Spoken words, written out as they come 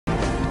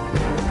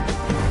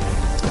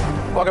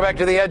Welcome back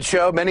to the Ed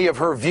Show. Many of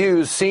her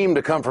views seem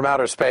to come from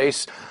outer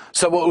space.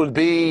 So it would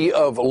be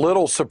of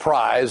little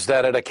surprise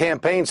that at a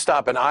campaign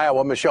stop in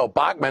Iowa, Michele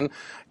Bachmann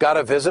got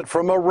a visit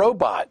from a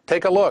robot.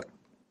 Take a look.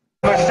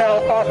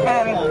 Michele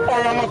Bachmann, I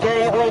am a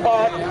gay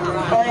robot.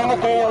 I am a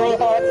gay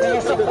robot. Do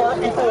you support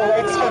equal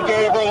rights for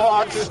gay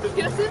robots?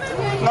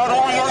 Not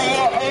only are you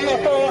a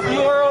homophobe,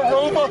 you are a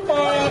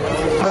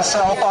robophobe.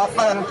 Michele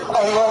Bachmann,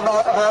 I will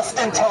not rest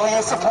until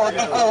you support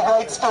equal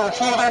rights for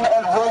human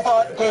and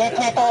robot gay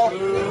people.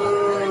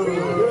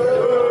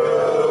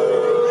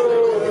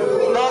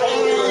 Not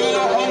only are you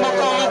a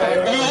homophobe,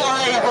 you are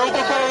a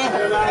robophobe.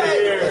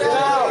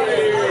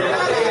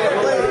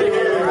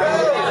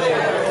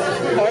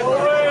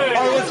 I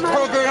was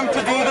programmed to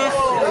do this.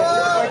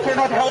 I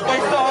cannot help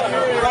myself.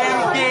 I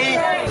am gay.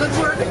 Good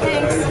work,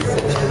 thanks.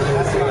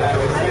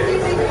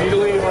 Need to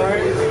leave, all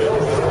right?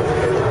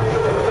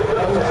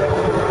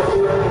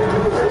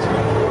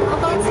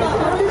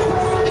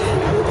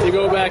 You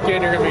go back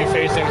in, you're going to be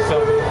facing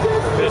some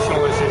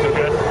additional issues,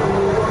 okay?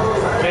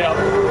 Yeah.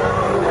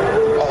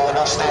 I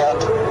understand.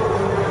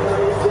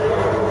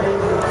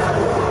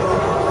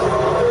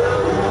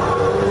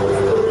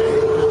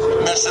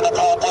 Mission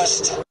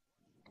accomplished.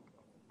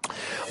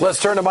 Let's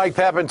turn to Mike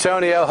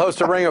Papantonio, host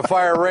of Ring of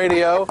Fire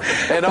Radio,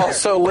 and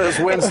also Liz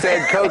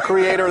Winstead,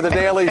 co-creator of The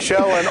Daily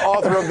Show and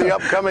author of the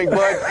upcoming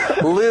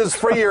book, Liz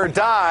Free or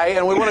Die.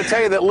 And we want to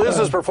tell you that Liz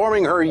is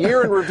performing her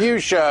year in review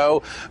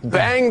show,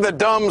 Bang the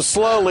Dumb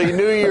Slowly,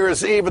 New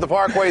Year's Eve at the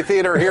Parkway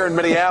Theater here in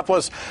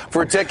Minneapolis.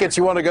 For tickets,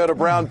 you want to go to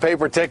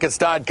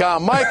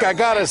brownpapertickets.com. Mike, I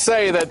got to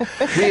say that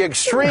the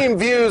extreme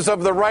views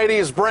of the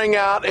righties bring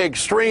out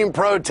extreme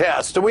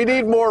protests. Do we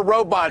need more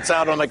robots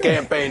out on the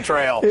campaign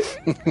trail?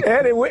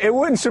 And it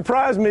wouldn't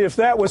surprise me if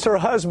that was her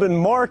husband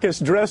Marcus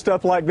dressed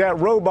up like that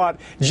robot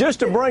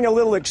just to bring a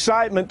little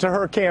excitement to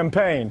her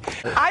campaign.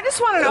 I just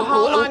want to know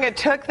how long it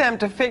took them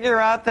to figure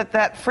out that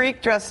that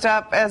freak dressed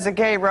up as a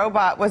gay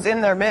robot was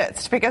in their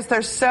midst, because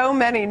there's so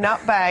many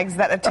nutbags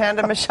that attend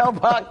a Michele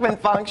Bachmann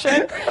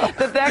function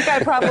that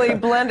guy probably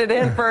blended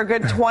in for a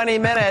good 20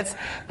 minutes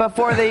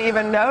before they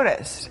even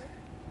noticed.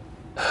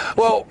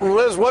 Well,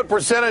 Liz, what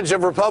percentage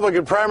of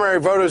Republican primary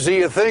voters do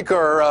you think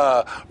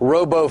are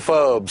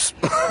robophobes?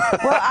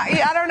 Well,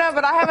 I don't know,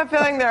 but I have a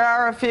feeling there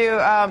are a few,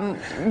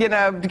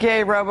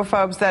 gay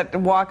robophobes that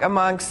walk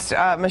amongst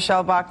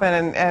Michele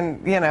Bachmann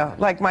and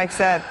like Mike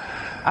said,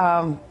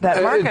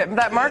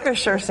 that Marcus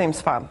sure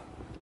seems fun.